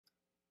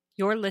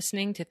You're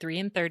listening to 3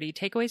 and 30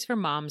 Takeaways for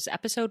Moms,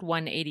 episode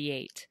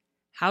 188,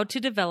 How to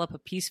Develop a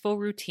Peaceful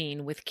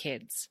Routine with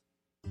Kids.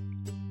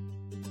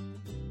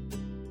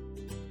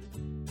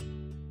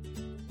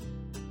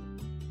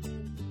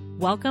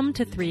 Welcome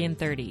to 3 and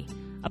 30,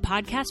 a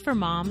podcast for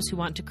moms who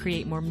want to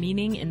create more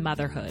meaning in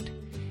motherhood.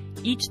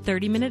 Each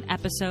 30-minute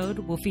episode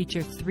will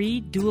feature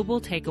 3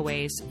 doable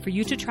takeaways for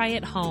you to try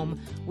at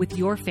home with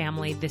your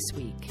family this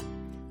week.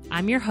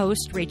 I'm your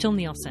host, Rachel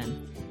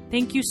Nielsen.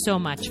 Thank you so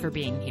much for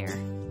being here.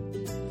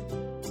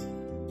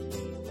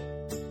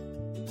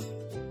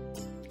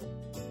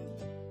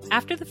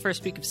 After the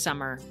first week of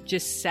summer,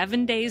 just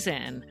 7 days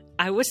in,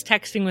 I was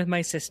texting with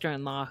my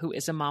sister-in-law, who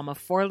is a mom of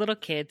 4 little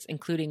kids,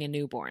 including a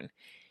newborn.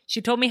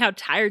 She told me how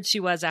tired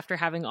she was after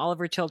having all of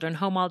her children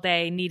home all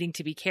day, needing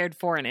to be cared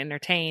for and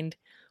entertained.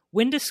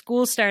 When does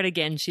school start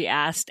again, she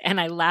asked,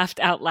 and I laughed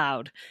out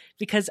loud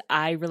because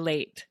I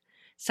relate.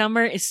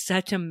 Summer is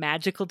such a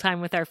magical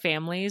time with our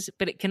families,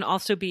 but it can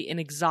also be an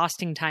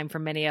exhausting time for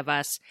many of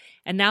us.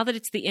 And now that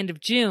it's the end of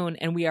June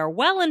and we are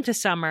well into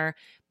summer,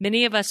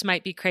 many of us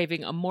might be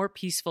craving a more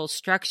peaceful,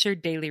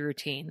 structured daily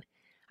routine.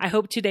 I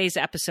hope today's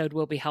episode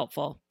will be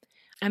helpful.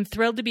 I'm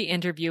thrilled to be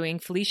interviewing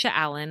Felica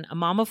Allen, a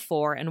mom of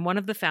 4 and one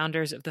of the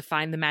founders of the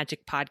Find the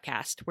Magic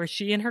podcast, where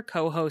she and her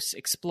co-hosts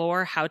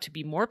explore how to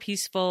be more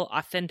peaceful,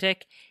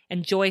 authentic,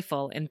 and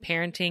joyful in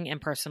parenting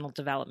and personal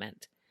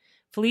development.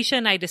 Felica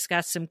and I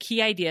discussed some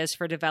key ideas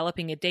for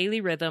developing a daily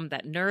rhythm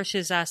that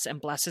nourishes us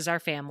and blesses our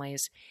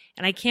families,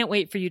 and I can't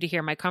wait for you to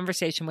hear my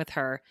conversation with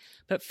her.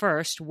 But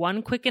first,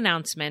 one quick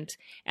announcement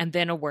and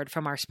then a word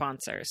from our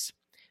sponsors.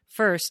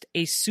 First,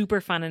 a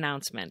super fun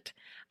announcement.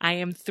 I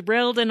am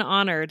thrilled and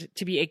honored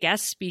to be a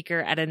guest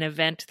speaker at an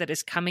event that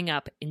is coming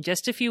up in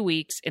just a few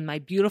weeks in my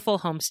beautiful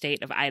home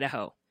state of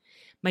Idaho.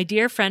 My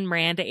dear friend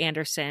Miranda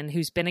Anderson,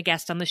 who's been a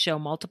guest on the show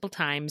multiple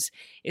times,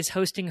 is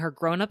hosting her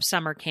grown-up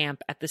summer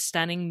camp at the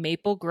stunning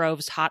Maple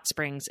Groves Hot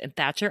Springs in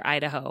Thatcher,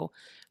 Idaho,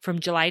 from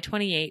July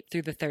 28th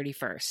through the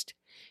 31st.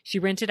 She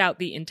rented out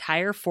the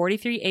entire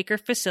 43-acre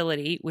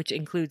facility, which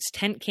includes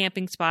tent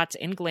camping spots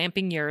and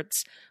glamping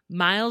yurts,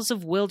 miles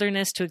of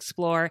wilderness to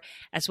explore,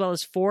 as well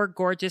as 4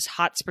 gorgeous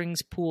hot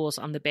springs pools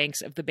on the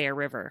banks of the Bear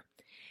River.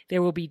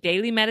 There will be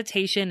daily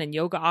meditation and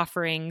yoga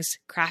offerings,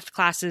 craft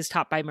classes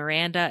taught by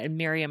Miranda and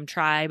Miriam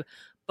Tribe,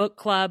 book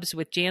clubs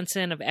with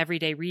Jansen of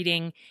Everyday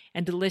Reading,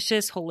 and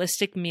delicious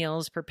holistic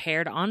meals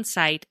prepared on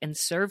site and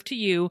served to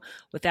you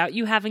without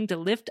you having to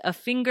lift a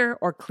finger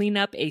or clean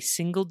up a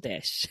single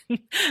dish.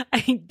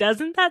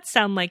 Doesn't that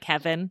sound like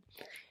heaven?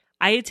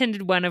 I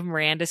attended one of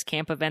Miranda's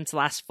camp events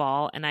last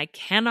fall, and I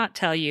cannot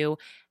tell you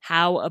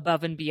how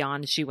above and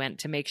beyond she went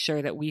to make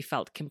sure that we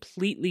felt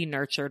completely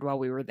nurtured while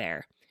we were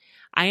there.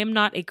 I am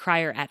not a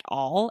crier at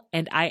all,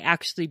 and I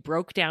actually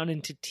broke down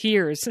into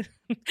tears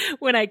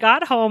when I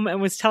got home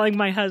and was telling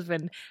my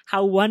husband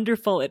how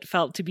wonderful it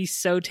felt to be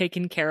so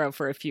taken care of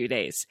for a few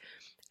days.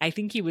 I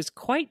think he was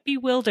quite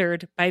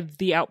bewildered by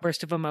the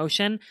outburst of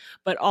emotion,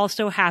 but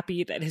also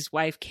happy that his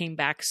wife came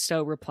back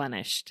so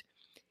replenished.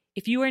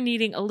 If you are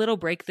needing a little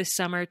break this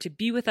summer to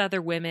be with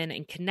other women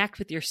and connect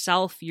with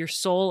yourself, your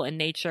soul, and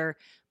nature,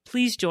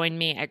 please join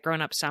me at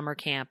Grown Up Summer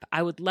Camp.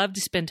 I would love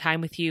to spend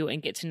time with you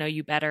and get to know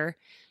you better.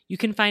 You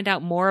can find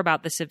out more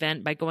about this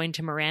event by going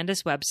to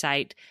Miranda's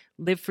website,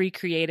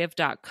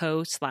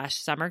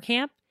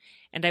 livefreecreative.co/summercamp,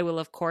 and I will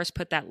of course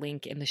put that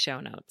link in the show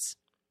notes.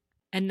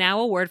 And now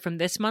a word from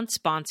this month's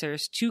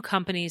sponsors, 2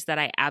 companies that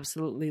I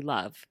absolutely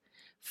love.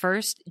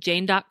 First,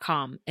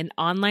 Jane.com, an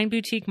online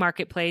boutique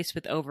marketplace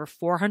with over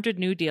 400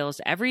 new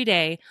deals every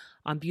day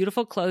on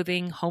beautiful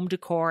clothing, home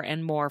decor,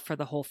 and more for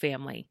the whole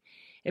family.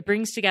 It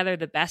brings together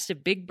the best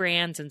of big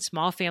brands and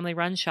small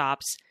family-run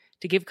shops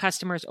to give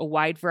customers a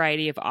wide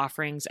variety of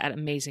offerings at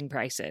amazing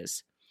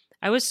prices.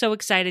 I was so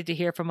excited to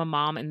hear from a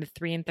mom in the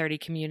 3 and 30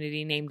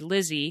 community named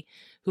Lizzie,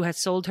 who has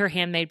sold her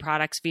handmade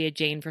products via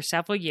Jane for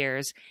several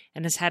years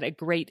and has had a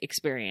great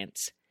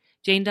experience.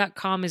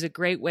 Jane.com is a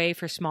great way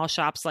for small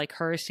shops like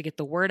hers to get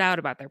the word out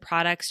about their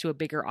products to a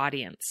bigger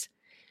audience.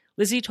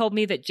 Lizzie told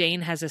me that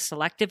Jane has a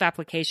selective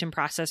application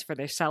process for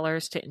their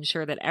sellers to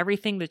ensure that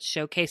everything that's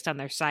showcased on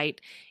their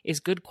site is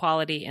good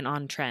quality and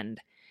on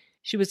trend.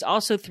 She was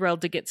also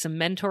thrilled to get some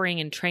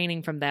mentoring and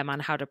training from them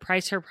on how to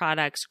price her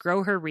products,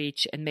 grow her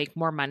reach, and make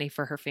more money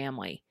for her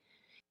family.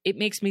 It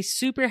makes me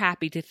super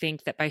happy to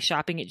think that by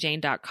shopping at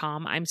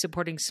Jane.com, I'm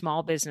supporting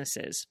small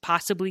businesses,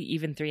 possibly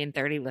even 3 and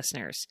 30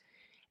 listeners.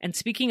 And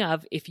speaking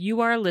of, if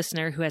you are a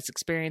listener who has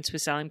experience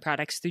with selling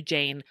products through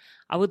Jane,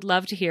 I would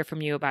love to hear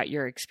from you about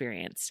your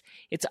experience.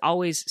 It's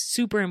always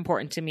super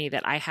important to me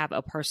that I have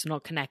a personal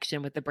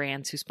connection with the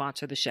brands who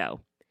sponsor the show.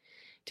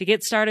 To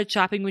get started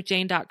shopping with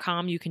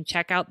Jane.com, you can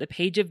check out the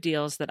page of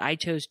deals that I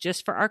chose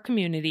just for our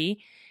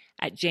community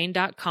at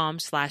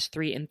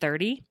jane.com/3 and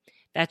 30.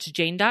 That's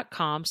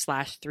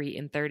jane.com/3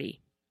 and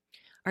 30.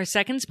 Our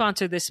second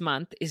sponsor this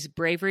month is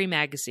Bravery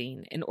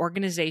Magazine, an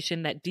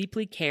organization that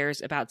deeply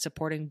cares about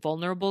supporting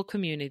vulnerable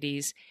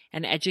communities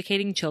and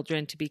educating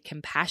children to be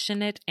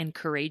compassionate and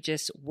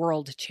courageous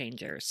world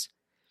changers.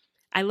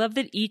 I love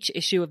that each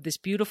issue of this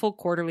beautiful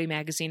quarterly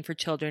magazine for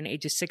children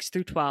ages 6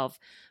 through 12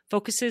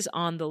 focuses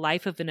on the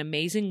life of an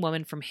amazing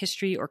woman from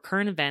history or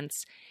current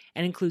events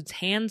and includes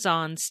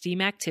hands-on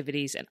STEAM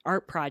activities and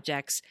art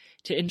projects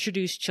to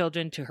introduce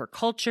children to her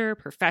culture,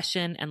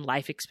 profession, and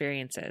life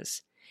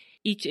experiences.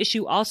 Each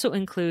issue also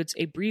includes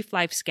a brief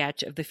life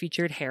sketch of the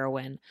featured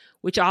heroine,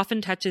 which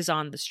often touches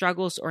on the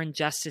struggles or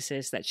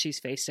injustices that she's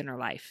faced in her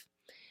life.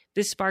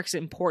 This sparks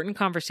important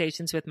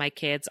conversations with my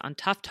kids on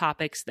tough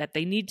topics that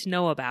they need to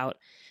know about,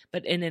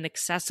 but in an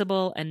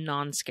accessible and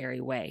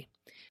non-scary way.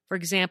 For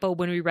example,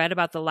 when we read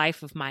about the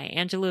life of Maya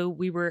Angelou,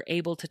 we were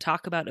able to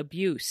talk about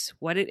abuse,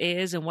 what it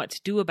is and what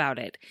to do about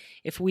it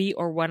if we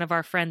or one of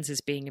our friends is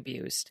being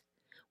abused.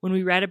 When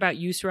we read about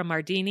Yusra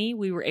Mardini,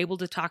 we were able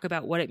to talk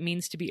about what it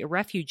means to be a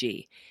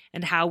refugee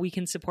and how we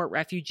can support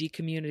refugee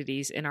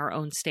communities in our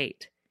own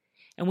state.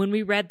 And when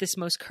we read this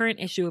most current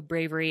issue of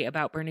Bravery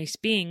about Bernice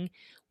Bing,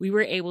 we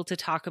were able to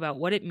talk about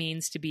what it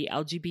means to be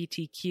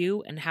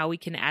LGBTQ and how we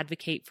can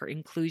advocate for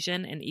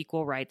inclusion and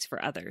equal rights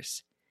for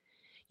others.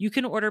 You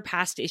can order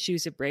past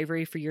issues of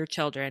Bravery for your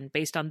children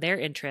based on their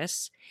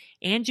interests,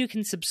 and you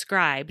can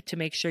subscribe to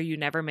make sure you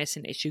never miss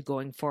an issue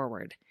going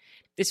forward.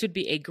 This would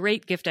be a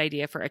great gift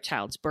idea for a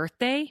child's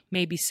birthday.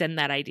 Maybe send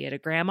that idea to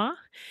grandma.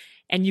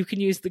 And you can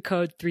use the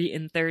code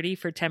 3in30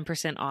 for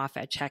 10% off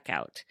at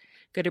checkout.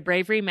 Go to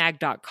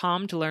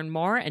braverymag.com to learn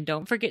more, and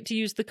don't forget to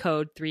use the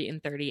code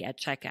 3in30 at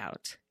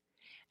checkout.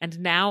 And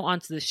now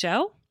onto the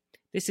show.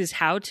 This is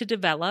how to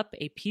develop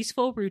a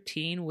peaceful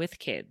routine with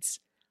kids.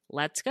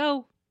 Let's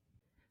go.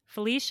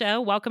 Felicia,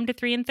 welcome to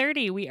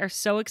 3in30. We are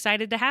so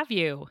excited to have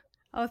you.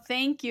 Oh,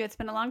 thank you. It's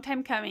been a long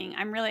time coming.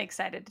 I'm really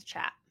excited to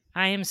chat.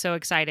 I am so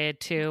excited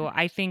too.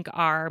 I think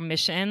our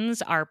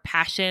missions, our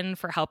passion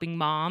for helping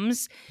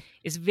moms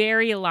is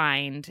very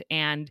aligned,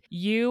 and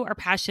you are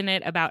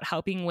passionate about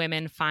helping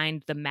women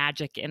find the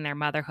magic in their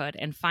motherhood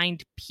and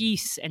find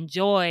peace and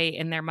joy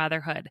in their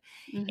motherhood.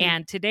 Mm-hmm.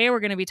 And today we're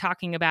going to be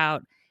talking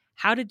about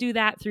how to do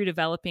that through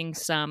developing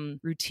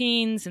some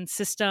routines and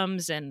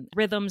systems and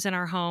rhythms in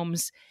our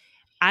homes.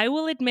 I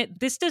will admit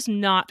this does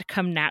not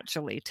come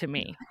naturally to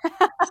me.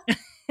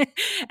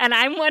 And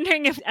I'm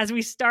wondering if, as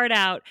we start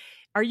out,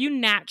 are you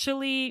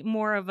naturally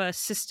more of a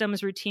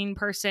systems routine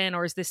person,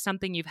 or is this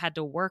something you've had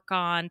to work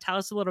on? Tell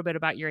us a little bit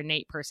about your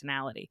innate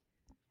personality.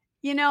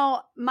 You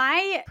know,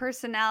 my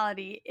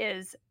personality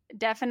is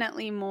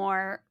definitely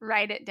more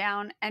write it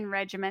down and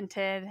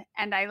regimented.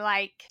 And I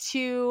like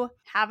to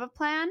have a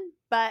plan,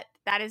 but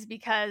that is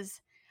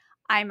because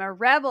I'm a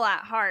rebel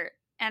at heart.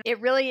 And it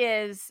really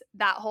is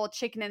that whole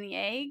chicken and the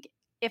egg.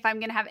 If I'm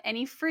going to have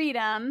any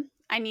freedom,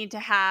 I need to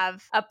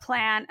have a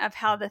plan of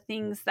how the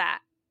things that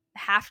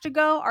have to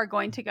go are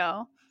going to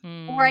go,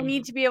 or I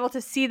need to be able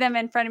to see them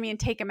in front of me and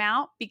take them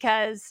out,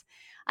 because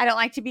I don't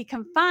like to be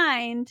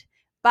confined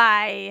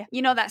by,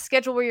 that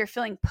schedule where you're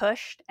feeling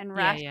pushed and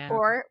rushed,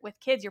 or with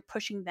kids, you're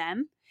pushing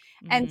them.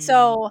 And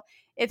so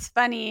it's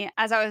funny,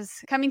 as I was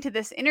coming to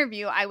this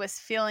interview, I was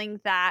feeling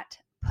that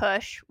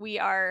push. We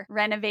are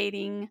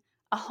renovating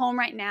a home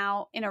right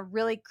now in a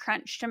really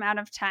crunched amount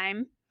of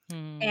time.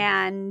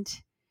 And,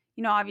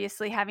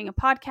 obviously having a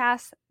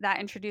podcast that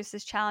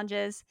introduces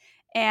challenges.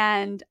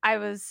 And I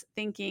was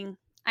thinking,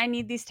 I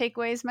need these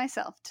takeaways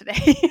myself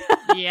today.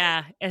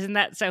 Yeah. Isn't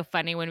that so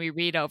funny when we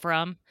read over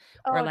them?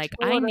 We're like,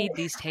 totally. I need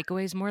these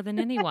takeaways more than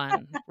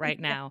anyone right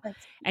now.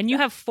 And you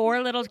have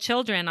 4 little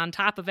children on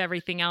top of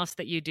everything else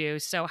that you do.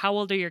 So how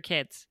old are your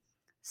kids?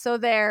 So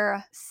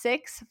they're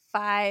 6,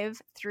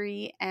 5,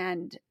 3,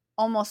 and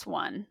almost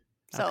 1.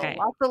 So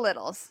lots of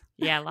littles.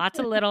 Yeah, lots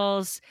of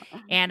littles.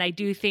 And I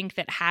do think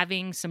that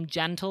having some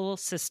gentle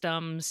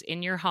systems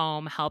in your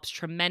home helps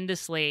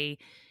tremendously,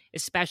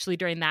 especially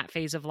during that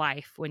phase of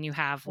life when you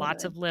have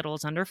lots of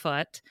littles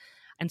underfoot.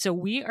 And so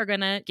we are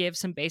going to give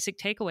some basic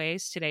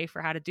takeaways today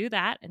for how to do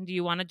that. And do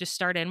you want to just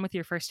start in with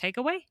your first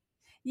takeaway?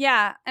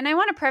 Yeah. And I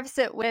want to preface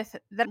it with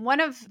that one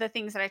of the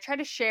things that I try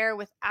to share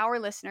with our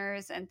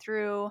listeners and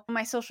through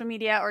my social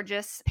media or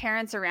just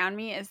parents around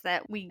me is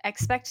that we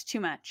expect too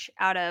much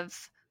out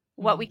of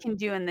what we can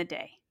do in the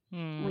day.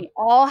 We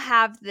all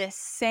have this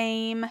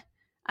same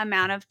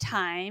amount of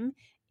time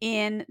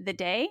in the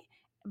day,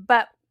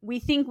 but we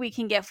think we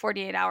can get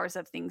 48 hours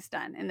of things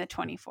done in the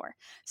 24.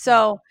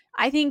 So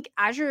I think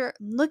as you're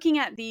looking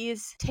at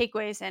these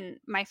takeaways, and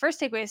my first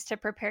takeaway is to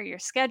prepare your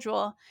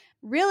schedule.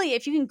 Really,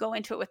 if you can go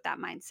into it with that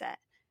mindset,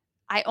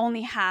 I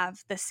only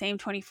have the same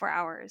 24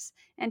 hours,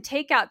 and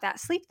take out that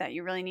sleep that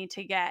you really need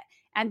to get.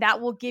 And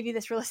that will give you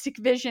this realistic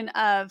vision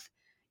of,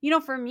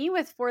 for me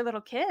with 4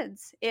 little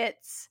kids,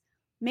 it's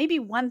maybe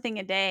one thing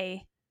a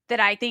day that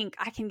I think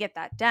I can get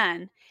that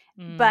done.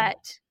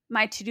 But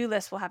my to-do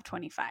list will have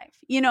 25,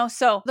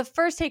 so the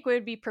first takeaway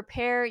would be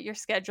prepare your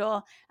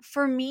schedule.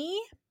 For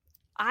me,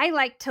 I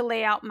like to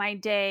lay out my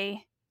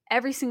day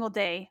every single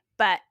day,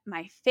 but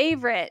my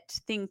favorite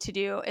thing to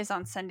do is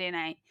on Sunday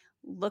night,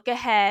 look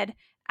ahead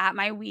at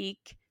my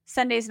week.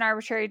 Sunday's an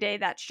arbitrary day.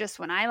 That's just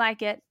when I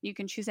like it. You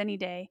can choose any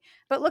day,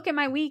 but look at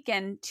my week,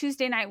 and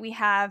Tuesday night we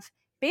have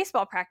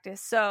baseball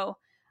practice. So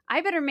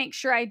I better make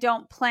sure I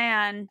don't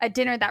plan a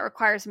dinner that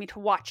requires me to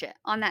watch it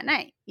on that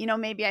night.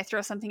 Maybe I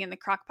throw something in the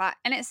crock pot.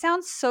 And it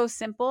sounds so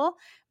simple,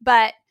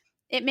 but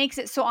it makes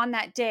it so on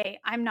that day,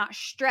 I'm not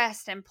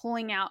stressed and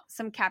pulling out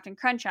some Captain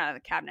Crunch out of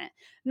the cabinet.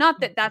 Not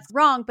that that's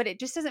wrong, but it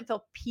just doesn't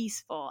feel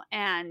peaceful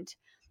and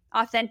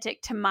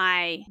authentic to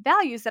my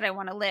values that I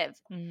want to live.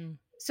 Mm.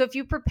 So if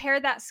you prepare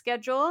that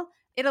schedule,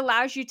 it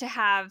allows you to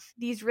have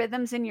these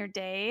rhythms in your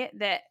day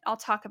that I'll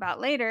talk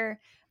about later.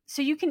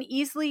 So you can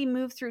easily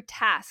move through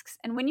tasks.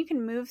 And when you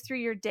can move through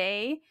your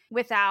day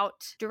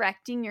without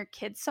directing your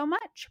kids so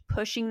much,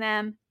 pushing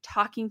them,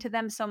 talking to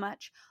them so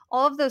much,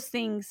 all of those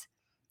things,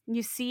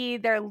 you see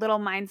their little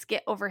minds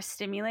get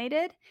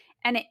overstimulated,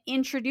 and it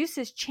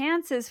introduces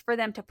chances for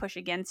them to push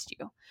against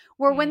you.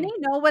 Where when they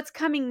know what's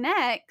coming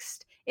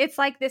next, it's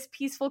like this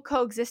peaceful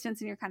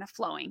coexistence and you're kind of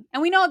flowing.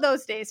 And we know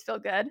those days feel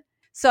good.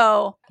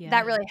 So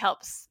that really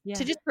helps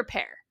to just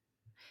prepare.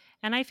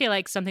 And I feel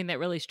like something that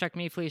really struck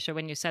me, Felicia,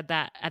 when you said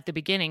that at the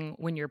beginning,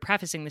 when you're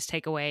prefacing this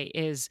takeaway,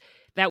 is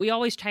that we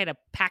always try to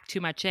pack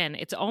too much in.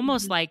 It's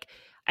almost like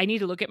I need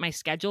to look at my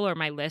schedule or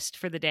my list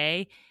for the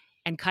day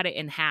and cut it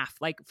in half,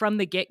 like from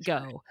the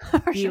get-go.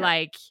 Be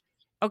like,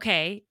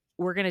 okay,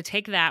 we're going to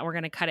take that, we're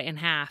going to cut it in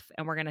half,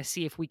 and we're going to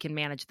see if we can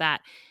manage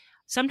that.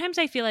 Sometimes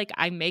I feel like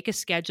I make a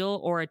schedule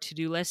or a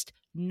to-do list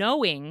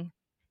knowing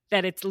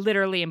that it's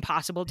literally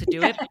impossible to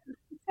do it.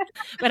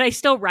 But I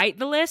still write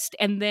the list,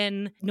 and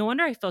then no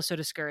wonder I feel so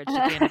discouraged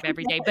at the end of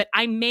every day. But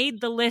I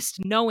made the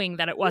list knowing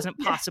that it wasn't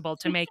possible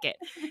to make it.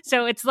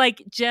 So it's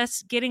like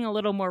just getting a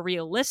little more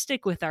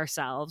realistic with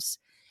ourselves.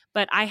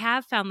 But I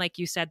have found, like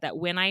you said, that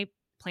when I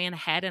plan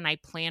ahead and I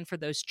plan for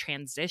those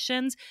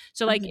transitions.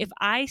 So like if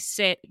I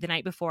sit the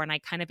night before and I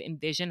kind of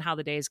envision how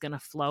the day is going to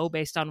flow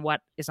based on what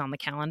is on the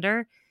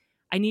calendar,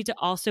 I need to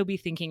also be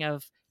thinking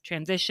of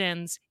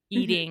transitions,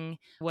 eating,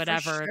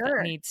 whatever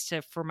that needs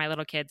to for my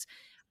little kids.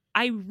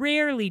 I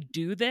rarely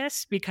do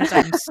this because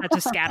I'm such a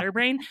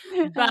scatterbrain,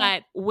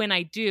 but when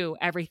I do,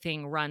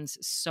 everything runs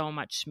so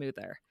much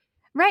smoother.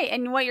 Right.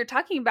 And what you're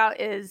talking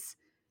about is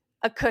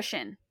a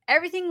cushion.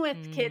 Everything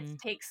with kids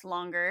takes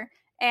longer.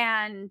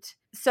 And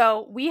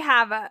so we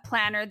have a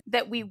planner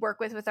that we work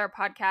with our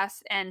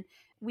podcast, and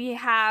we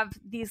have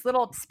these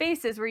little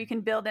spaces where you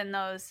can build in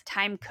those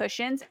time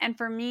cushions. And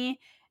for me,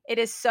 it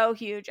is so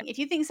huge. If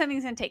you think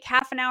something's going to take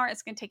half an hour,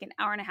 it's going to take an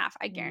hour and a half,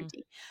 I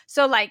guarantee.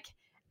 So like,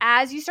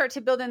 as you start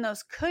to build in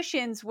those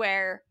cushions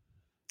where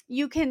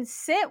you can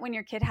sit when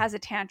your kid has a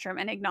tantrum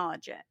and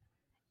acknowledge it,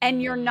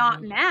 and you're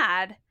not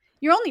mad,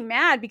 you're only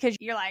mad because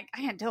you're like, I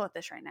can't deal with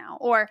this right now.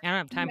 Or I don't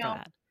have time for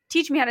that.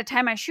 Teach me how to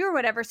tie my shoe or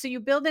whatever. So you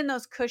build in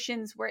those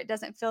cushions where it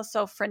doesn't feel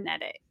so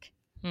frenetic.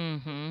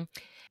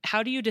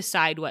 How do you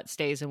decide what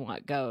stays and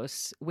what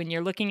goes? When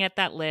you're looking at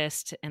that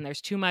list and there's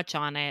too much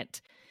on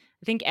it,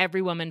 I think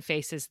every woman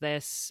faces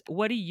this.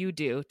 What do you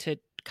do to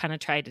kind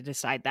of try to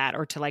decide that,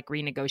 or to like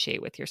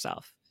renegotiate with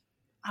yourself?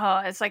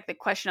 Oh, it's like the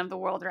question of the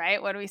world,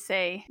 right? What do we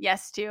say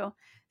yes to?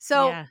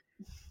 So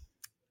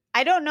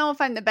I don't know if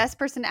I'm the best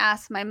person to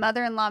ask. My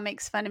mother-in-law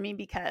makes fun of me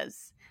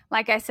because,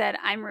 like I said,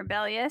 I'm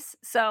rebellious.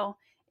 So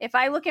if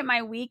I look at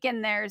my week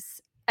and there's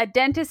a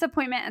dentist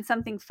appointment and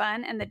something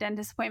fun, and the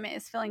dentist appointment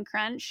is feeling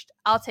crunched,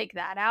 I'll take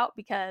that out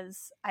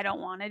because I don't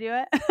want to do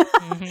it.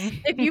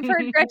 If you've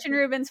heard Gretchen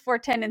Rubin's 4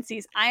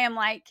 Tendencies, I am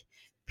like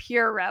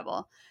pure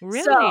rebel.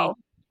 Really? So,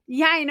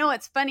 yeah, I know,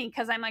 it's funny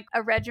because I'm like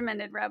a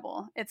regimented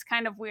rebel. It's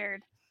kind of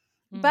weird.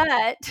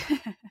 But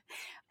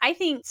I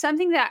think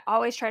something that I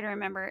always try to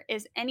remember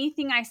is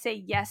anything I say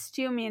yes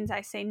to means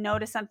I say no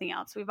to something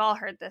else. We've all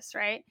heard this,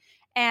 right?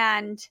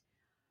 And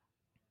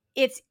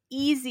it's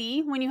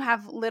easy when you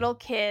have little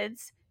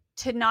kids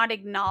to not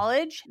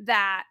acknowledge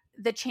that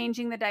the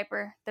changing the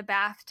diaper, the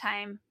bath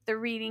time, the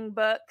reading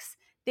books,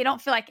 they don't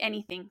feel like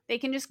anything. They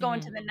can just go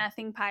into the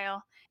nothing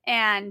pile.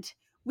 And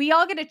we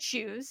all get to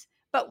choose.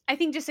 But I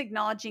think just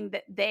acknowledging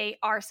that they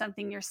are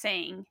something you're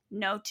saying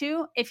no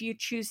to, if you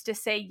choose to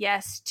say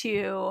yes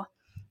to,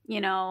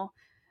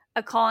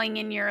 a calling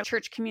in your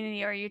church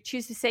community, or you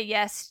choose to say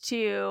yes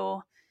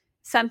to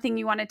something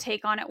you want to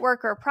take on at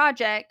work or a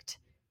project,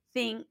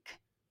 think,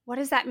 what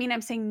does that mean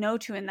I'm saying no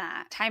to in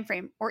that time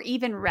frame? Or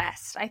even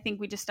rest. I think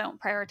we just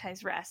don't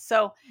prioritize rest.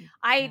 So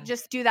I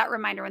just do that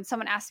reminder when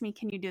someone asks me,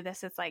 can you do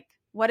this? It's like,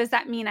 what does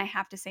that mean I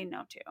have to say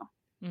no to?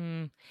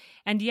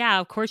 And yeah,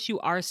 of course you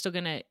are still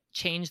going to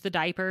change the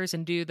diapers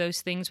and do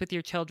those things with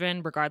your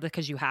children regardless,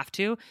 because you have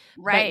to,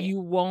 but you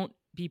won't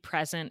be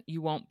present.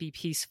 You won't be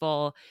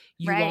peaceful.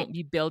 You won't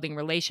be building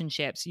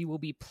relationships. You will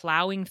be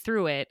plowing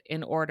through it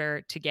in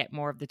order to get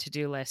more of the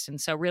to-do list. And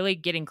so really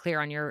getting clear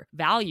on your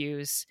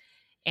values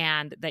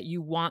and that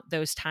you want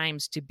those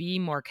times to be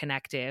more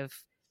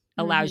connective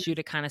allows you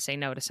to kind of say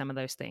no to some of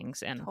those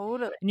things. And,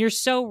 and you're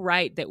so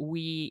right that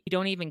we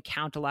don't even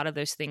count a lot of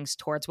those things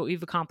towards what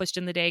we've accomplished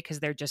in the day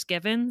because they're just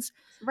givens.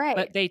 Right.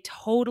 But they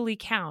totally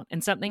count.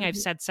 And something I've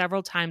said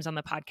several times on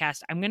the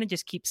podcast, I'm going to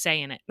just keep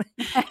saying it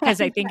because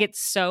I think it's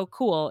so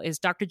cool, is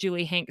Dr.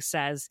 Julie Hanks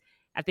says,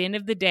 at the end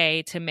of the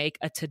day, to make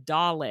a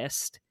to-do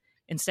list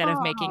instead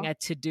of making a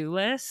to-do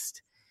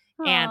list.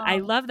 And I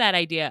Oh, love that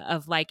idea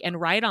of like, and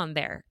right on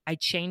there, I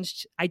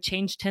changed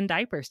 10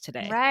 diapers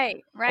today.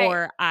 right.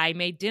 Or I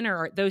made dinner,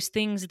 or those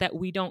things that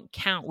we don't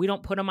count. We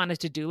don't put them on a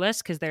to-do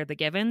list because they're the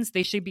givens.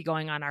 They should be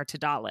going on our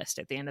to-do list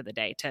at the end of the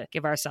day to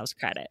give ourselves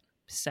credit.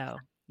 So,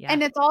 yeah.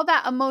 And it's all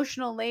that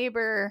emotional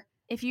labor.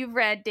 If you've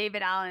read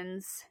David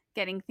Allen's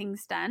Getting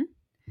Things Done,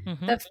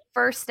 Mm-hmm. the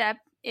first step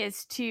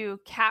is to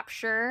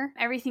capture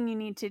everything you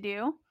need to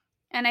do.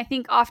 And I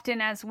think often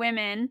as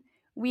women,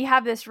 we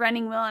have this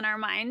running wheel in our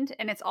mind,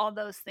 and it's all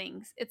those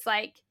things. It's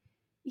like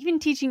even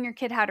teaching your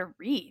kid how to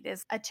read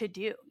is a to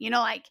do.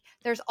 Like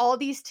there's all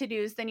these to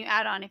dos, then you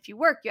add on, if you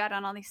work, you add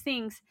on all these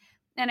things.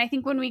 And I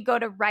think when we go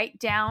to write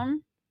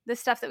down the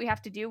stuff that we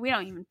have to do, we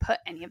don't even put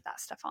any of that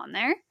stuff on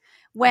there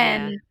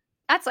when Yeah.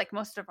 that's like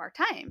most of our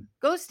time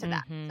goes to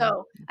that. Mm-hmm.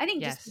 So I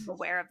think just Yes. be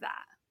aware of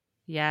that.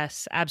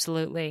 Yes,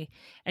 absolutely.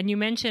 And you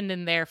mentioned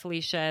in there,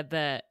 Felicia,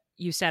 that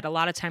you said a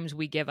lot of times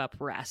we give up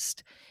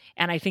rest.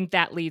 And I think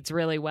that leads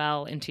really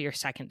well into your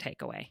second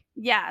takeaway.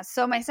 Yeah.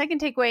 So my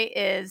second takeaway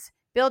is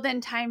build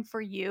in time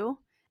for you.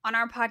 On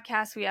our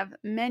podcast, we have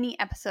many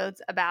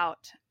episodes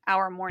about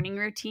our morning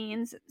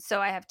routines.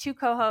 So I have two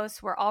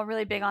co-hosts. We're all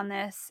really big on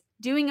this.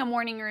 Doing a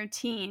morning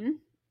routine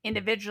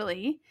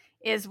individually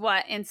is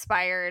what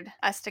inspired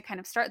us to kind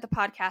of start the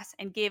podcast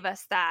and gave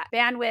us that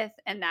bandwidth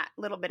and that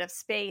little bit of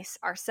space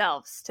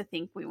ourselves to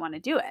think we want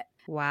to do it.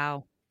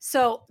 Wow.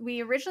 So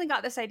we originally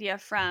got this idea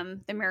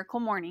from The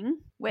Miracle Morning,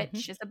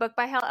 which is a book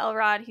by Hal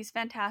Elrod. He's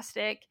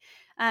fantastic.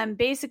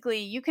 Basically,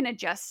 you can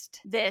adjust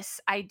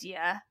this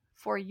idea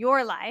for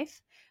your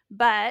life.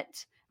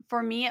 But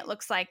for me, it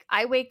looks like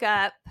I wake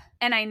up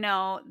and I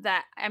know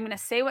that I'm going to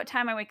say what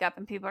time I wake up,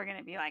 and people are going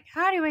to be like,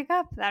 how do you wake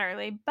up that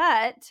early?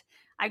 But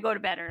I go to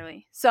bed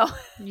early. So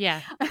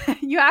Yeah.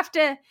 you have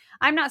to,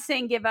 I'm not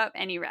saying give up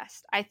any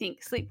rest. I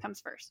think sleep comes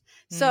first.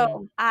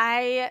 So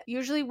I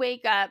usually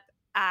wake up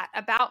at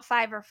about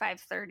 5 or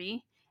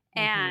 5:30.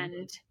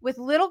 And with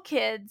little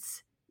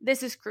kids,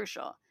 this is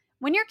crucial.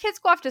 When your kids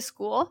go off to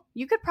school,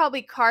 you could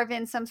probably carve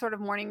in some sort of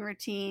morning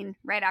routine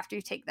right after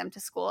you take them to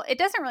school. It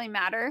doesn't really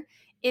matter.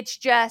 It's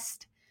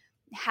just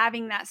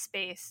having that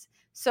space.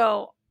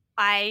 So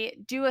I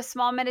do a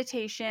small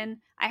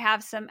meditation. I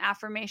have some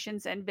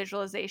affirmations and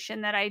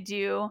visualization that I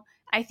do.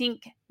 I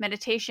think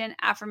meditation,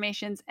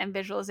 affirmations, and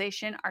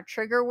visualization are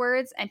trigger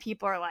words, and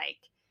people are like,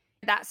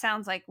 that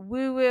sounds like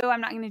woo woo. I'm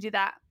not going to do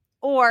that.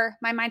 Or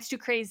my mind's too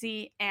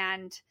crazy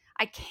and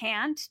I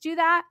can't do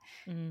that.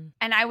 And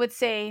I would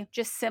say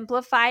just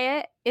simplify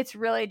it. It's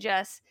really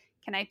just,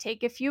 can I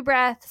take a few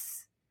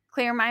breaths,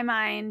 clear my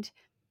mind,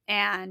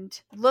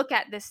 and look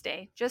at this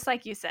day? Just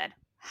like you said,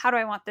 how do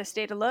I want this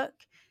day to look?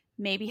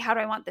 Maybe how do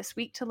I want this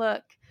week to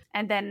look?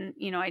 And then,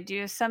 I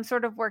do some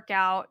sort of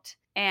workout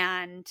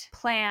and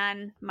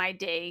plan my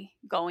day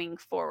going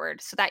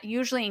forward. So that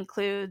usually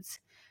includes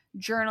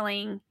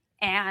journaling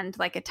and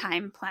like a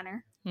time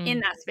planner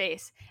in that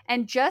space.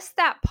 And just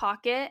that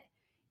pocket,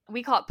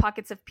 we call it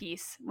pockets of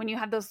peace, when you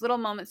have those little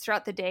moments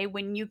throughout the day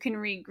when you can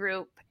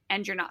regroup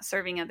and you're not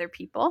serving other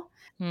people.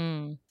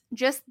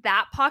 Just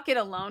that pocket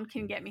alone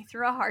can get me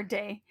through a hard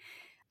day.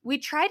 We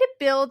try to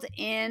build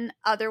in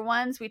other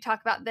ones. We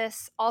talk about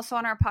this also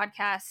on our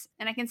podcast,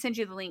 and I can send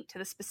you the link to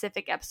the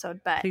specific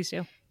episode, but Please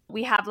do.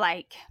 We have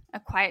like a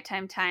quiet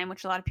time,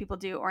 which a lot of people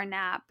do, or a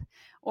nap.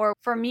 Or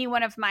for me,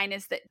 one of mine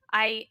is that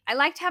I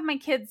like to have my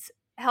kids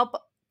help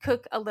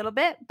cook a little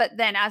bit, but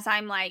then as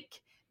I'm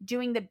like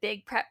doing the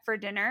big prep for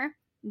dinner,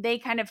 they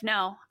kind of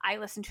know I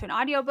listen to an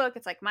audiobook.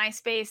 It's like my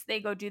space. They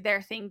go do their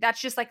thing.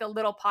 That's just like a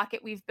little pocket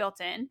we've built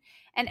in,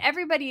 and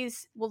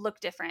everybody's will look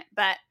different.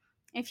 But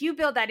if you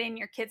build that in,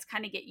 your kids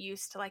kind of get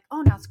used to like,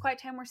 oh, now it's quiet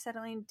time. We're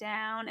settling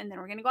down, and then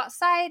we're going to go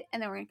outside,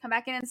 and then we're going to come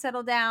back in and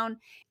settle down.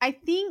 I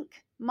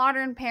think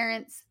modern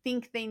parents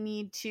think they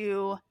need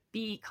to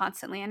be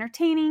constantly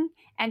entertaining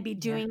and be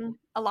doing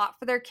a lot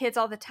for their kids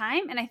all the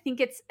time. And I think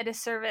it's a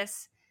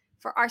disservice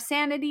for our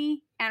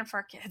sanity and for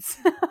our kids.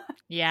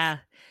 Yeah.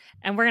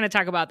 And we're going to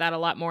talk about that a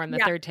lot more in the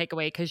third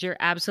takeaway, because you're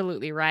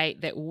absolutely right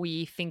that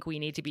we think we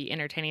need to be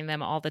entertaining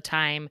them all the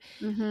time.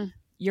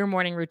 Your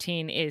morning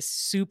routine is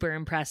super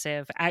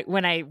impressive.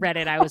 When I read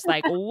it, I was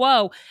like,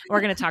 whoa,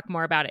 we're going to talk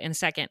more about it in a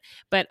second.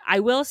 But I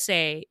will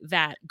say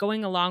that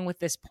going along with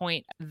this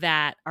point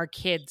that our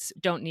kids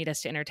don't need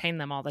us to entertain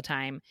them all the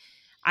time,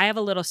 I have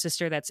a little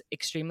sister that's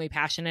extremely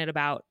passionate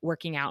about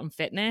working out and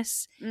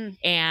fitness.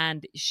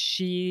 And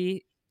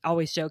she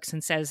always jokes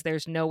and says,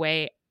 there's no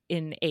way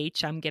in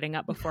H I'm getting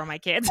up before my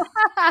kids.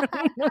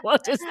 We'll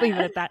just leave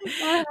it at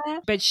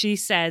that. But she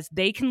says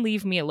they can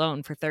leave me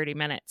alone for 30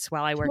 minutes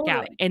while I work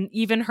out. And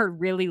even her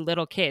really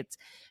little kids,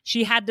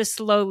 she had to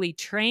slowly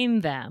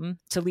train them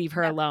to leave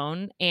her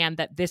alone and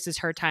that this is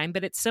her time.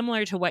 But it's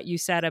similar to what you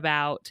said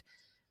about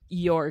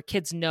your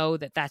kids know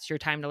that that's your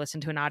time to listen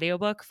to an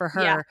audiobook. For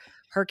her,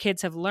 her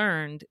kids have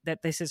learned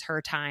that this is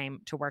her time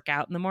to work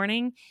out in the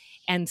morning.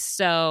 And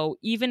so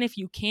even if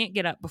you can't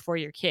get up before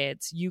your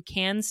kids, you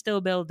can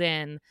still build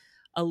in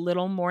a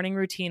little morning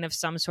routine of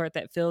some sort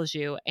that fills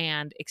you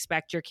and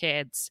expect your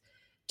kids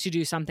to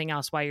do something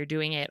else while you're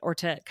doing it, or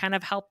to kind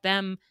of help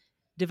them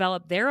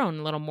develop their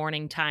own little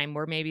morning time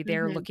where maybe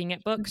they're Mhm. looking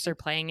at books Mhm. or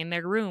playing in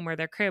their room or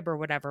their crib or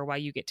whatever while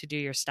you get to do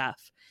your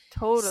stuff.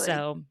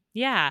 Totally. So,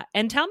 yeah.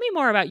 And tell me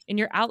more about in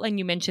your outline,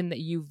 you mentioned that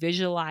you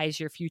visualize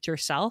your future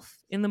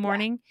self in the Yeah.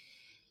 morning.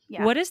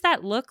 Yeah. What does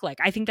that look like?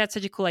 I think that's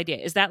such a cool idea.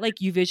 Is that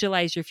like you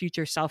visualize your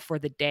future self for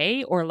the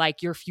day or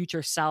like your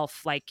future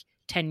self like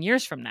 10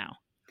 years from now?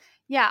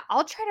 Yeah.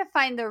 I'll try to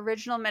find the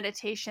original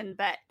meditation,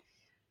 but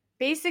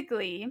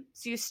basically,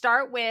 so you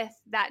start with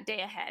that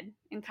day ahead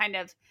and kind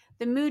of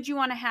the mood you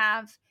want to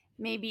have,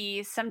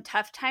 maybe some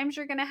tough times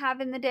you're going to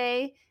have in the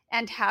day,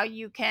 and how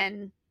you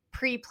can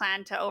pre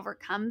plan to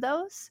overcome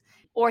those,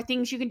 or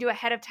things you can do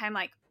ahead of time,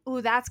 like,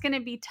 oh, that's going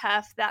to be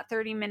tough. That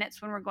 30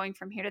 minutes when we're going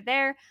from here to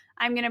there,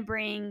 I'm going to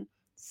bring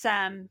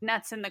some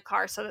nuts in the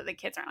car so that the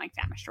kids aren't like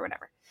famished or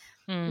whatever.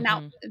 Now,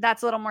 Mm-hmm.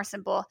 that's a little more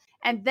simple.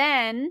 And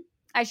then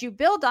as you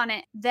build on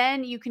it,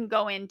 then you can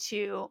go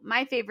into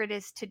my favorite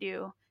is to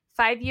do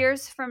 5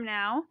 years from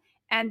now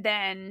and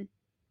then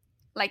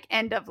like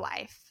end of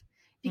life.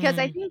 Because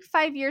I Mm, think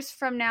 5 years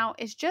from now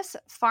is just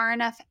far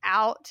enough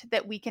out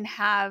that we can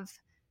have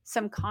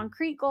some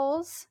concrete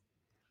goals.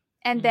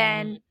 And mm,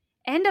 then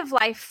end of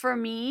life for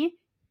me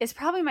is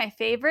probably my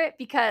favorite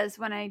because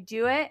when I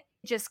do it,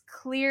 just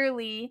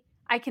clearly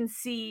I can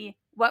see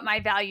what my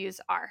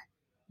values are.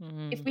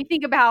 If mm, we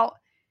think about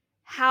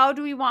how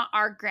do we want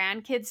our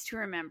grandkids to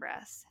remember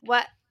us?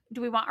 What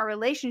do we want our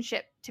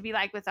relationship to be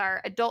like with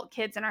our adult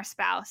kids and our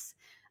spouse?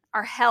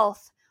 Our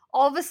health?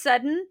 All of a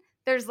sudden,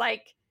 there's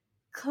like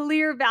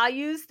clear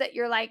values that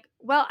you're like,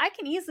 well, I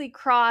can easily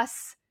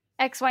cross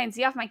X, Y, and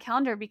Z off my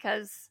calendar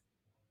because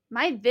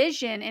my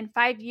vision in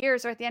 5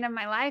 years or at the end of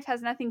my life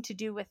has nothing to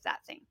do with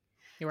that thing.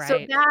 you're So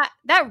right.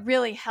 that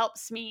really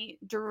helps me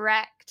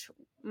direct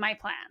my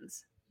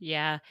plans.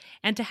 Yeah.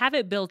 And to have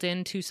it built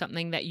into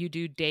something that you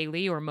do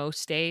daily or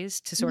most days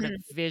to sort of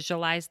Mhm.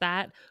 visualize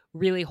that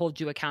really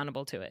holds you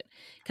accountable to it.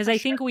 Because For I sure.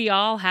 think we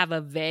have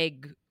a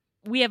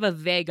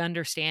vague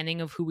understanding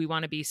of who we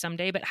want to be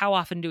someday, but how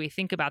often do we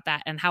think about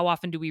that? And how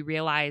often do we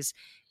realize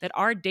that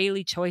our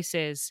daily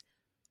choices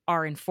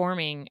are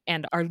informing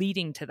and are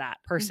leading to that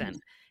Mhm.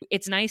 person?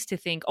 It's nice to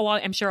think, oh,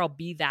 I'm sure I'll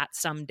be that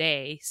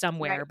someday,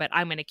 Right. somewhere, but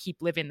I'm going to keep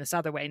living this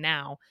other way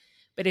now.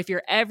 But if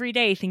you're every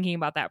day thinking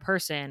about that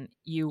person,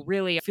 you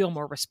really feel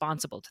more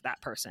responsible to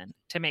that person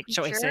to make For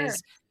sure.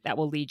 choices that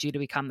will lead you to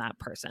become that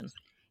person.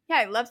 Yeah,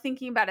 I love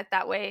thinking about it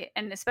that way.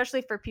 And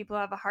especially for people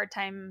who have a hard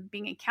time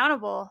being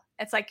accountable,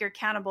 it's like you're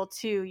accountable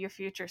to your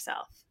future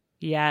self.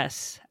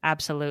 Yes,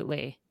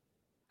 absolutely.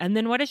 And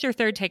then what is your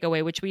third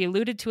takeaway, which we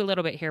alluded to a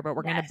little bit here, but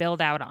we're going to Yes.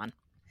 build out on?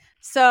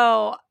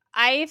 So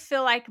I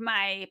feel like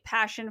my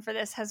passion for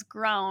this has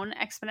grown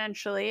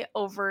exponentially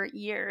over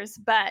years.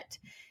 But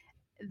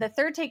the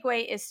third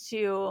takeaway is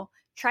to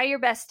try your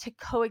best to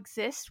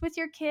coexist with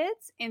your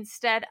kids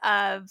instead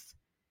of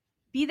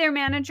be their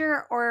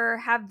manager or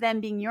have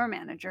them being your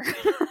manager.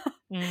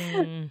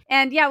 Mm.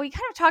 And yeah, we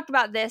kind of talked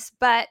about this,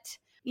 but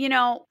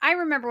I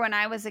remember when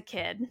I was a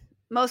kid,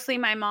 mostly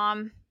my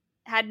mom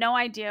had no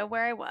idea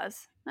where I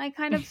was. I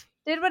kind of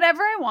did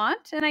whatever I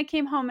want and I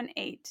came home and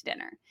ate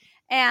dinner.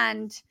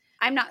 And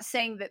I'm not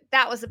saying that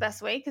that was the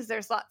best way because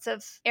there's lots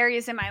of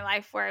areas in my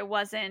life where I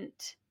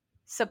wasn't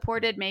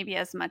supported maybe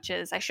as much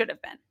as I should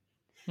have been.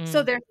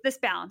 So Mm. there's this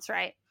balance,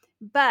 right?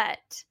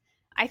 But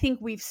I think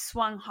we've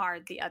swung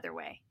hard the other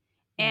way.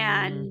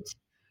 Mm. And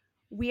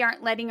we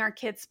aren't letting our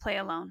kids play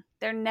alone.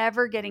 They're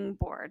never getting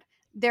bored.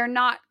 They're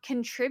not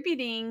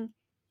contributing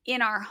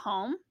in our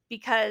home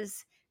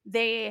because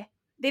they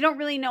don't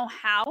really know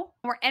how.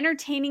 We're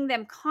entertaining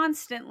them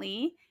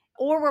constantly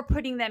or we're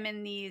putting them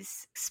in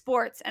these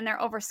sports and they're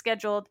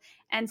overscheduled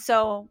and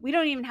so we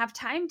don't even have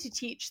time to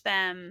teach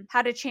them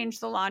how to change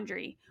the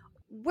laundry.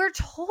 We're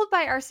told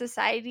by our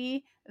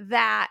society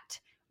that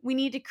we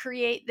need to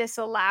create this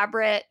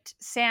elaborate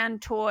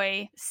sand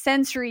toy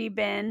sensory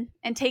bin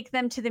and take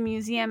them to the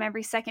museum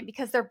every second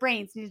because their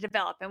brains need to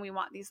develop. And we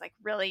want these like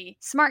really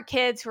smart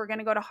kids who are going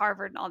to go to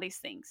Harvard and all these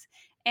things.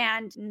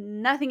 And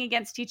nothing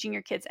against teaching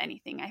your kids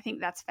anything. I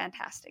think that's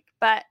fantastic.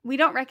 But we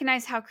don't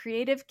recognize how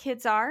creative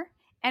kids are.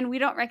 And we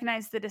don't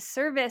recognize the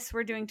disservice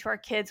we're doing to our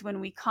kids when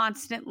we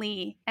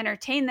constantly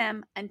entertain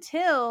them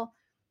until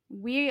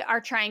we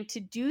are trying to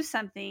do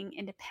something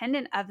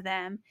independent of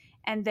them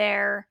and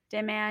they're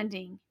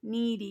demanding,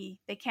 needy,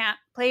 they can't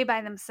play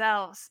by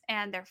themselves,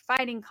 and they're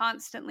fighting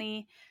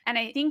constantly. And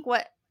I think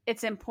what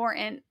it's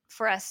important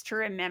for us to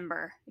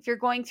remember if you're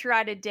going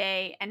throughout a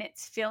day and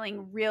it's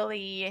feeling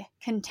really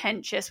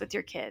contentious with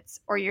your kids,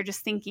 or you're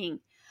just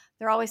thinking,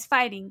 they're always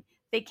fighting,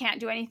 they can't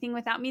do anything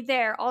without me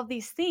there, all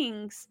these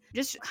things,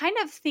 just kind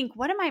of think,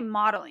 what am I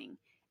modeling?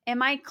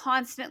 Am I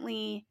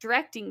constantly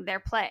directing their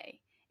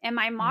play? Am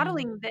I Mm.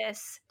 modeling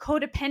this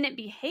codependent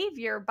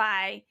behavior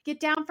by get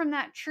down from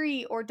that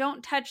tree or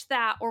don't touch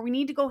that or we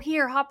need to go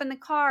here, hop in the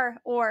car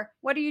or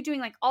what are you doing?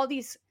 Like all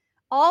these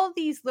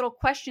little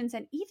questions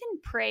and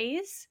even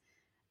praise.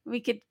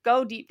 We could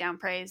go deep down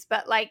praise,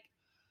 but like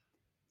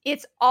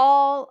it's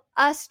all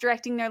us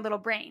directing their little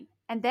brain.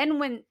 And then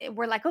when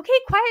we're like, okay,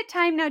 quiet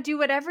time, now do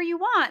whatever you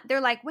want,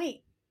 they're like,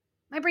 wait,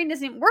 my brain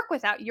doesn't work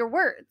without your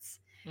words.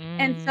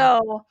 And Mm.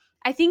 so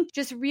I think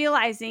just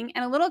realizing,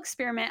 and a little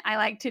experiment I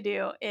like to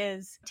do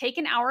is take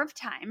an hour of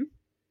time,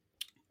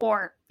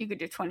 or you could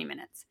do 20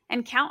 minutes,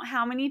 and count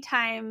how many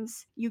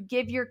times you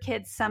give your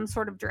kids some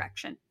sort of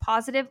direction,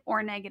 positive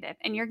or negative.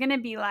 And you're going to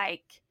be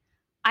like,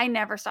 I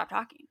never stop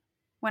talking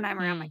when I'm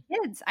around my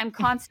kids. I'm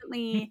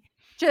constantly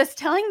just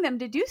telling them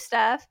to do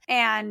stuff.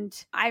 And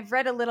I've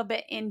read a little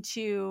bit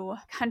into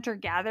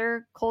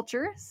hunter-gatherer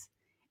cultures,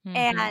 Mm-hmm.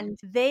 and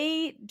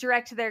they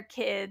direct their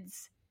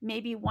kids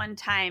maybe one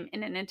time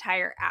in an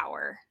entire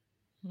hour,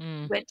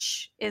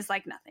 which is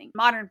like nothing.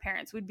 Modern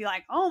parents would be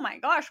like, oh my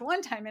gosh,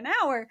 one time an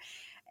hour.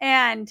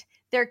 And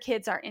their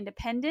kids are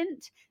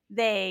independent.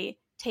 They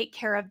take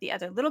care of the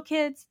other little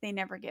kids. They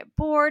never get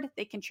bored.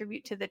 They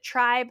contribute to the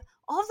tribe.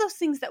 All of those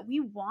things that we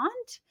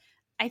want,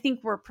 I think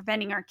we're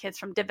preventing our kids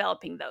from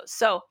developing those.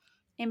 So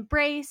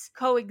embrace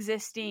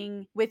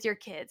coexisting with your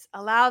kids.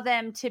 Allow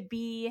them to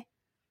be,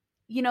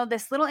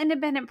 this little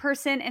independent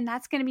person, and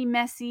that's going to be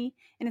messy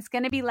and it's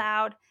going to be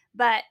loud,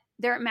 but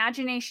their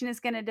imagination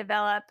is going to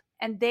develop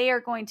and they are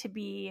going to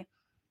be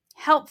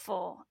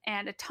helpful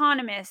and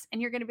autonomous.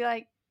 And you're going to be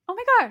like, oh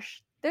my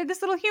gosh, they're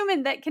this little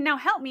human that can now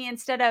help me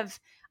instead of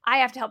I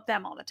have to help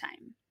them all the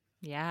time.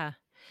 Yeah.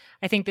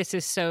 I think this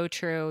is so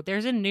true.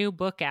 There's a new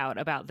book out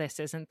about this,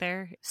 isn't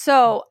there?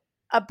 So,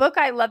 a book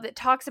I love that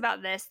talks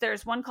about this,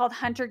 there's one called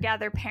Hunter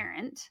Gather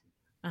Parent.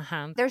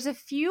 Uh-huh. There's a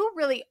few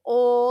really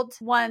old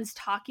ones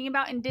talking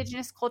about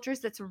indigenous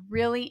cultures that's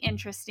really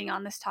interesting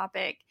on this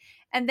topic.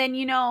 And then,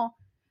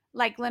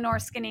 like Lenore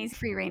Skinny's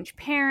Free Range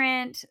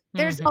Parent,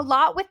 there's a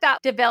lot with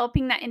that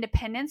developing that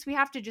independence. We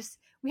have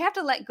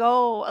to let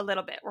go a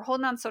little bit. We're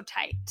holding on so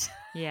tight.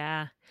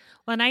 Yeah.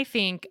 Well, and I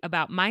think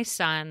about my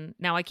son.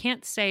 Now, I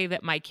can't say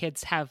that my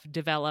kids have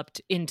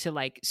developed into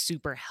like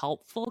super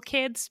helpful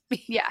kids.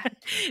 Yeah.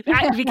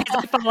 Because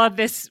I follow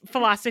this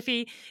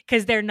philosophy,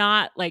 because they're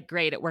not like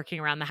great at working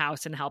around the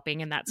house and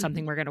helping. And that's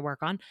something we're going to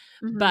work on.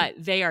 Mhm. But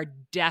they are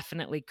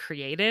definitely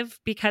creative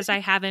because I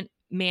haven't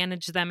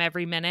managed them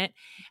every minute.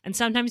 And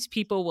sometimes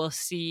people will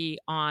see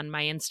on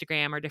my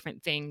Instagram or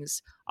different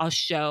things, I'll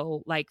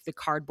show like the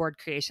cardboard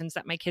creations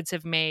that my kids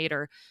have made,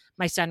 or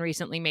my son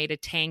recently made a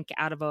tank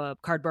out of a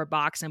cardboard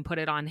box and put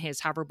it on his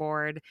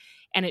hoverboard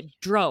and it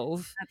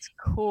drove. That's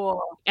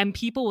cool. And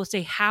people will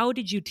say, how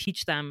did you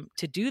teach them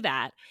to do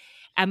that?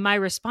 And my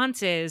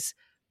response is,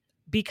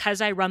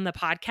 because I run the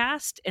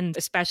podcast, and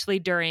especially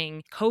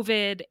during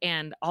COVID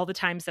and all the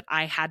times that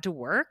I had to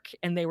work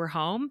and they were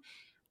home,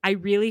 I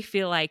really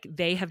feel like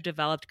they have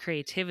developed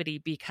creativity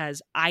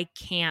because I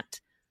can't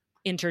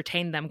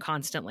entertain them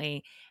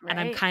constantly. Right. And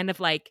I'm kind of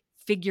like,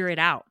 figure it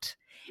out.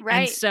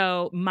 Right. And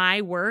so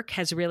my work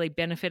has really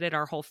benefited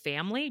our whole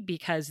family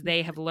because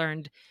they have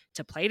learned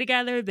to play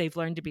together. They've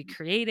learned to be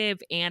creative,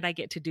 and I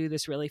get to do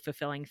this really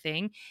fulfilling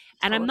thing.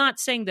 And I'm not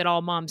saying that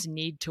all moms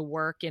need to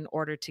work in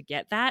order to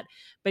get that,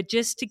 but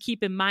just to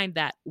keep in mind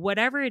that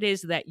whatever it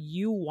is that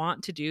you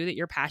want to do, that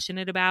you're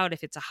passionate about,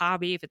 if it's a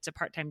hobby, if it's a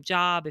part-time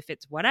job, if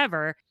it's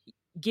whatever,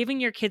 giving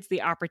your kids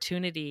the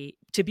opportunity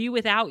to be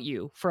without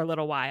you for a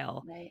little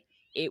while, Right.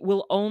 it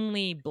will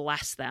only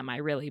bless them. I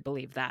really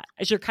believe that,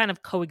 as you're kind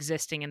of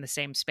coexisting in the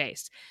same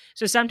space.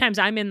 So sometimes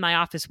I'm in my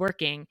office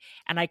working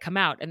and I come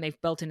out and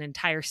they've built an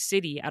entire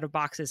city out of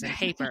boxes and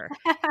paper.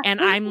 And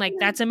I'm like,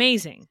 that's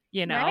amazing.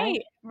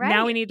 Right.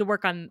 Now we need to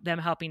work on them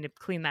helping to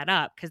clean that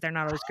up because they're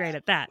not always great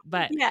at that.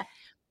 But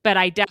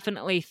I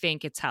definitely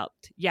think it's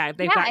helped. Yeah.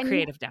 They've got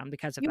creative down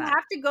because of that. You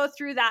have to go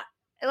through that.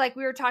 Like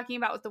we were talking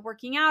about with the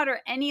working out or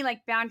any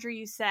like boundary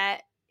you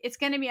set, it's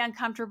going to be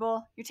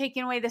uncomfortable. You're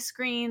taking away the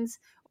screens.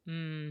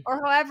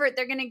 Or however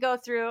they're going to go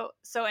through.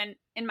 So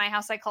in my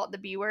house, I call it the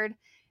B word,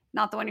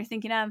 not the one you're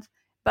thinking of,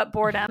 but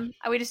boredom.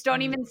 We just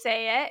don't even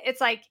say it. It's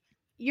like,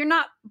 you're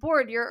not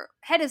bored. Your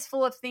head is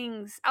full of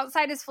things.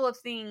 Outside is full of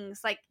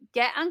things. Like,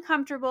 get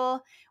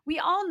uncomfortable. We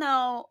all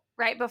know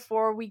right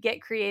before we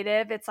get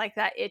creative, it's like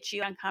that itchy,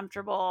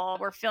 uncomfortable,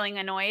 we're feeling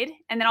annoyed.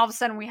 And then all of a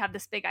sudden we have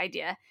this big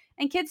idea.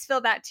 And kids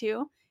feel that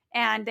too.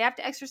 And they have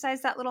to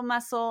exercise that little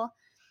muscle.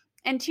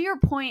 And to your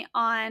point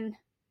on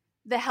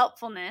the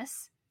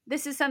helpfulness,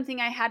 this is something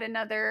I had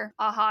another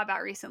aha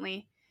about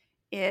recently,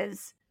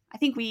 is I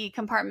think we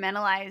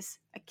compartmentalize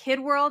a kid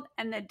world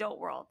and the adult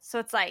world. So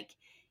it's like,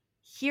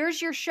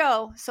 here's your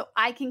show so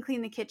I can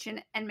clean the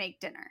kitchen and make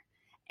dinner.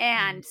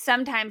 And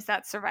sometimes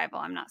that's survival.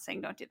 I'm not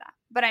saying don't do that.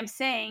 But I'm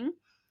saying,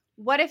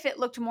 what if it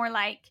looked more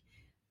like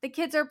the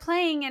kids are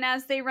playing and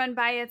as they run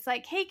by, it's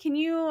like, hey, can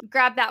you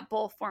grab that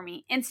bowl for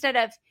me? Instead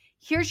of,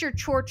 here's your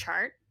chore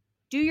chart,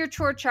 do your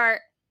chore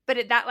chart. But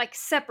that like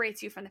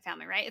separates you from the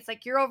family, right? It's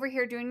like you're over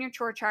here doing your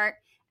chore chart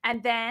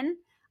and then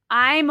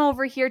I'm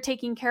over here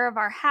taking care of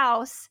our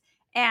house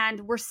and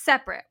we're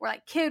separate. We're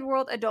like kid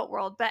world, adult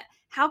world. But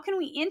how can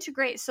we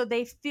integrate so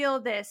they feel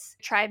this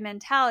tribe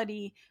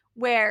mentality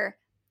where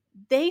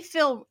they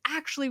feel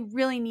actually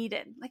really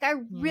needed? Like, I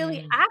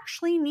really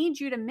actually need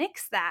you to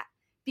mix that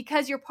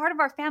because you're part of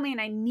our family and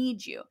I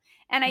need you.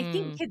 And I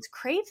think kids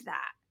crave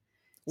that.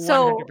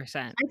 So 100%.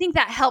 I think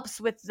that helps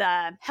with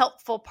the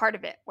helpful part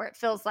of it, where it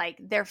feels like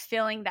they're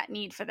feeling that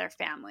need for their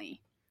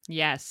family.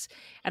 Yes.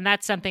 And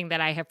that's something that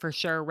I have for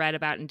sure read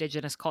about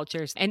Indigenous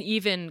cultures and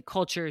even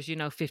cultures,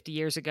 50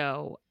 years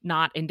ago,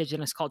 not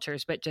Indigenous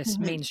cultures, but just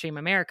mainstream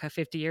America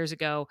 50 years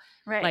ago.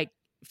 Right. Like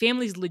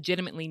families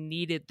legitimately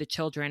needed the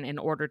children in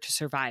order to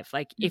survive.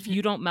 Like if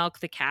you don't milk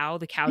the cow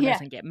Yeah.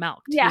 doesn't get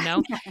milked,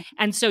 Yeah.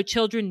 And so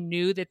children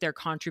knew that their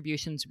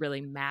contributions really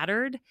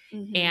mattered.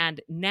 And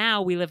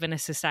now we live in a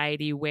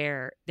society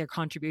where their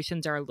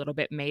contributions are a little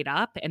bit made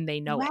up and they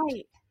know it.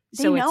 Right.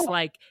 So it's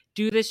like,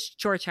 do this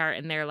chore chart,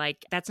 and they're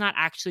like, that's not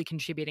actually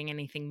contributing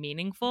anything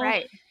meaningful.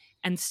 Right.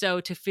 And so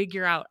to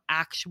figure out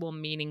actual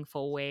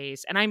meaningful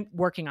ways, and I'm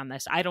working on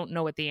this, I don't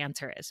know what the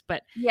answer is,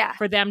 but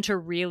for them to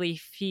really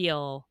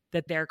feel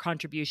that their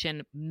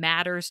contribution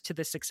matters to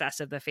the success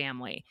of the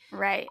family,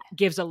 right,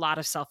 gives a lot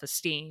of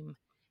self-esteem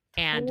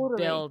and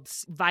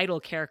builds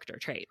vital character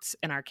traits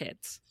in our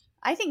kids.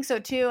 I think so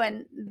too.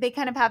 And they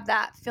kind of have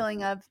that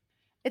feeling of,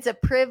 it's a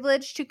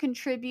privilege to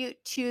contribute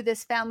to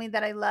this family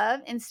that I love,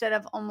 instead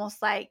of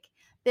almost like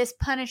this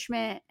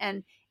punishment.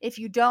 And if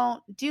you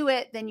don't do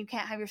it, then you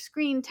can't have your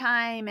screen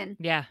time. And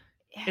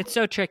it's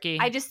so tricky.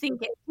 I just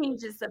think it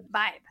changes the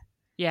vibe.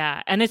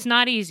 Yeah. And it's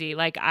not easy.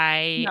 Like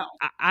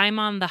I'm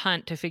on the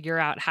hunt to figure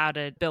out how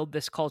to build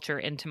this culture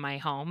into my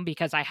home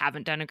because I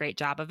haven't done a great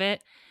job of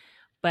it,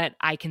 but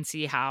I can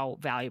see how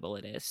valuable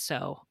it is.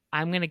 So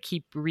I'm going to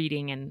keep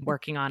reading and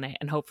working on it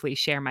and hopefully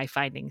share my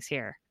findings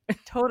here.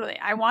 Totally.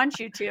 I want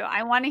you to.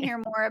 I want to hear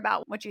more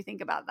about what you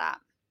think about that.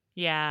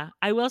 Yeah.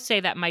 I will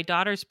say that my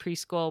daughter's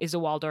preschool is a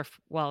Waldorf.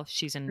 Well,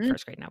 she's in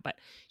first grade now, but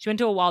she went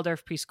to a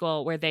Waldorf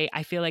preschool where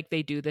I feel like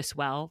they do this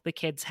well. The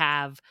kids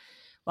have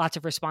lots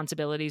of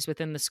responsibilities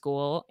within the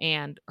school.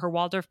 And her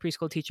Waldorf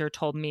preschool teacher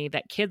told me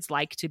that kids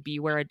like to be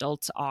where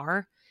adults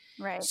are.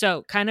 Right.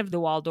 So kind of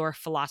the Waldorf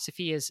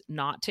philosophy is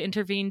not to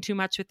intervene too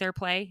much with their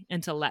play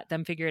and to let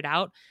them figure it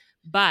out,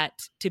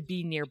 but to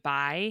be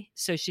nearby.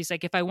 So she's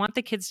like, if I want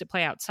the kids to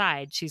play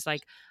outside, she's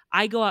like,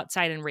 I go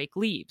outside and rake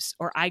leaves,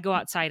 or I go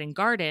outside and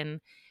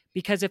garden,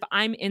 because if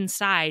I'm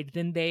inside,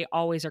 then they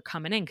always are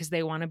coming in because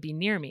they want to be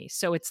near me.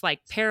 So it's like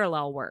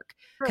parallel work,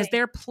 because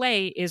their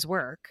play is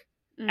work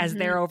as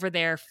they're over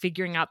there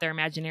figuring out their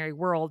imaginary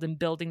world and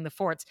building the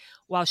forts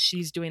while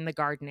she's doing the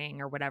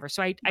gardening or whatever.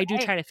 So I do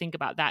try to think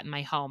about that in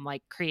my home,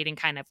 like creating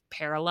kind of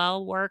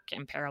parallel work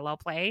and parallel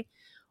play,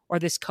 or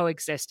this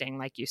coexisting,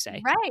 like you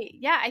say. Right.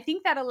 Yeah. I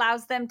think that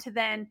allows them to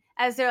then,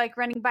 as they're like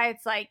running by,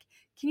 it's like,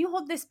 can you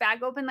hold this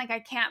bag open? Like, I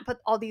can't put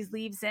all these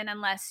leaves in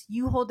unless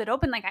you hold it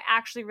open. Like, I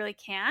actually really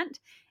can't.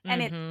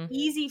 And it's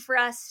easy for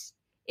us,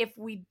 if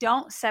we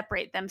don't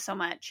separate them so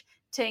much,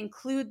 to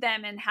include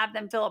them and have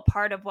them feel a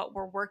part of what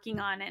we're working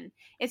on. And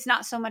it's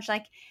not so much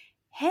like,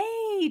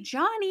 hey,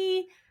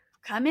 Johnny,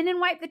 come in and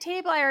wipe the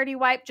table. I already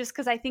wiped, just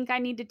because I think I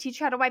need to teach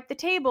you how to wipe the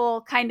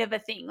table, kind of a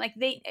thing. Like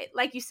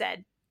like you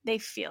said, they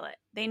feel it.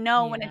 They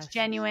know when it's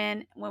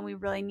genuine, when we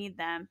really need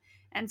them.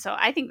 And so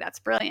I think that's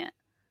brilliant.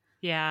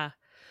 Yeah.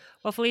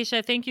 Well,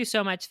 Felicia, thank you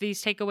so much.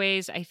 These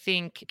takeaways, I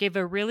think, give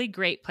a really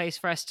great place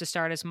for us to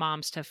start as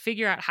moms to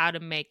figure out how to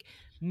make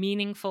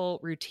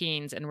meaningful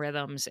routines and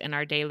rhythms in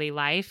our daily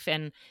life.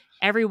 And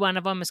every one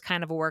of them is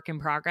kind of a work in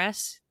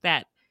progress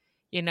that,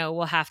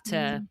 we'll have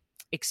to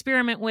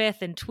experiment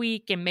with and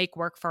tweak and make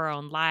work for our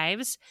own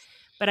lives.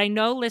 But I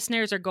know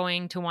listeners are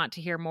going to want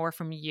to hear more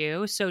from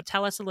you. So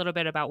tell us a little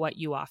bit about what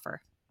you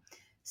offer.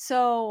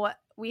 So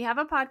we have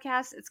a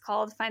podcast. It's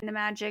called Find the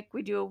Magic.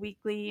 We do a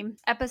weekly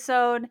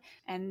episode,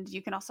 and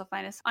you can also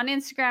find us on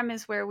Instagram,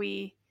 is where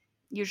we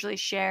usually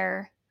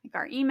share like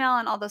our email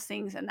and all those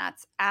things. And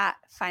that's at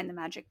Find the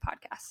Magic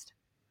Podcast.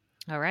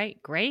 All right.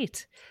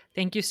 Great.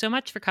 Thank you so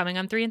much for coming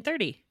on 3 and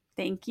 30.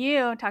 Thank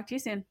you. Talk to you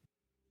soon.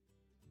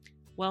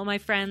 Well, my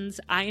friends,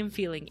 I am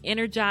feeling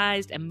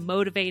energized and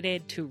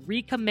motivated to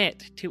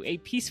recommit to a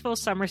peaceful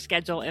summer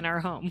schedule in our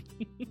home.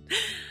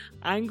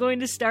 I'm going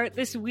to start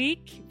this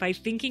week by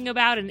thinking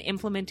about and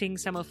implementing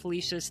some of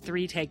Felicia's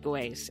 3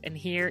 takeaways, and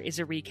here is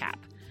a recap.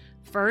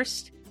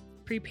 First,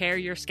 prepare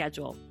your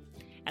schedule.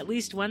 At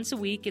least once a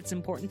week, it's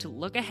important to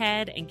look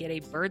ahead and get a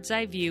bird's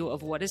eye view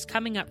of what is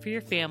coming up for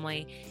your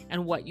family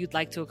and what you'd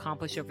like to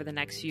accomplish over the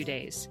next few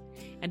days.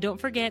 And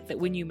don't forget that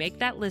when you make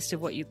that list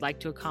of what you'd like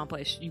to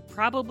accomplish, you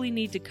probably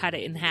need to cut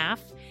it in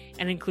half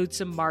and include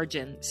some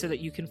margin so that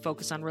you can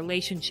focus on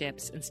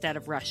relationships instead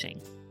of rushing.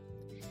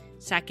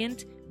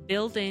 Second,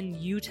 build in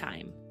you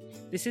time.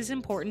 This is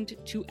important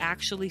to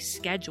actually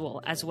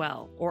schedule as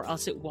well, or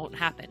else it won't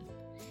happen.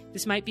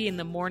 This might be in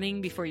the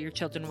morning before your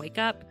children wake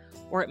up,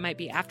 or it might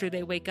be after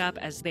they wake up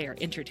as they are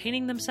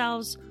entertaining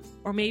themselves,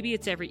 or maybe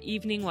it's every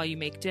evening while you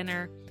make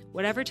dinner.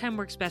 Whatever time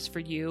works best for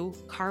you,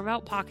 carve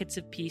out pockets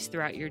of peace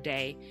throughout your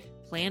day,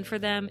 plan for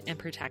them, and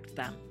protect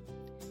them.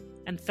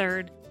 And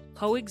third,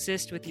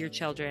 coexist with your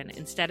children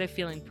instead of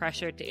feeling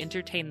pressured to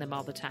entertain them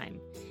all the time.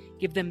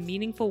 Give them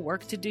meaningful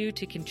work to do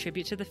to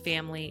contribute to the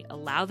family,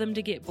 allow them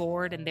to get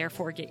bored and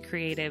therefore get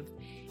creative,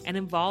 and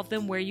involve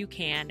them where you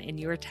can in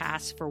your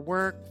tasks for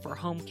work, for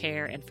home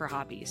care, and for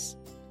hobbies.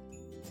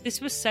 This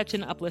was such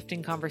an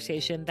uplifting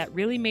conversation that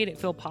really made it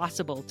feel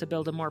possible to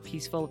build a more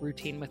peaceful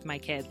routine with my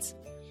kids.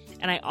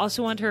 And I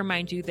also want to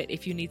remind you that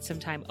if you need some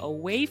time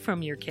away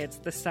from your kids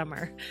this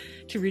summer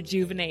to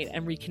rejuvenate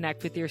and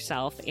reconnect with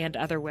yourself and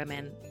other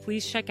women,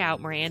 please check out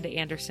Miranda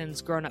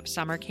Anderson's Grown Up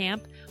Summer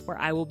Camp, where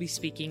I will be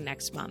speaking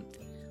next month.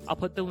 I'll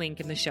put the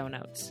link in the show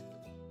notes.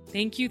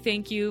 Thank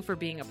you for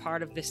being a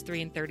part of this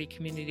 3 in 30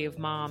 community of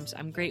moms.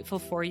 I'm grateful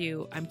for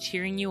you. I'm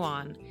cheering you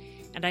on,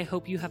 and I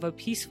hope you have a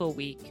peaceful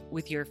week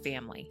with your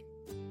family.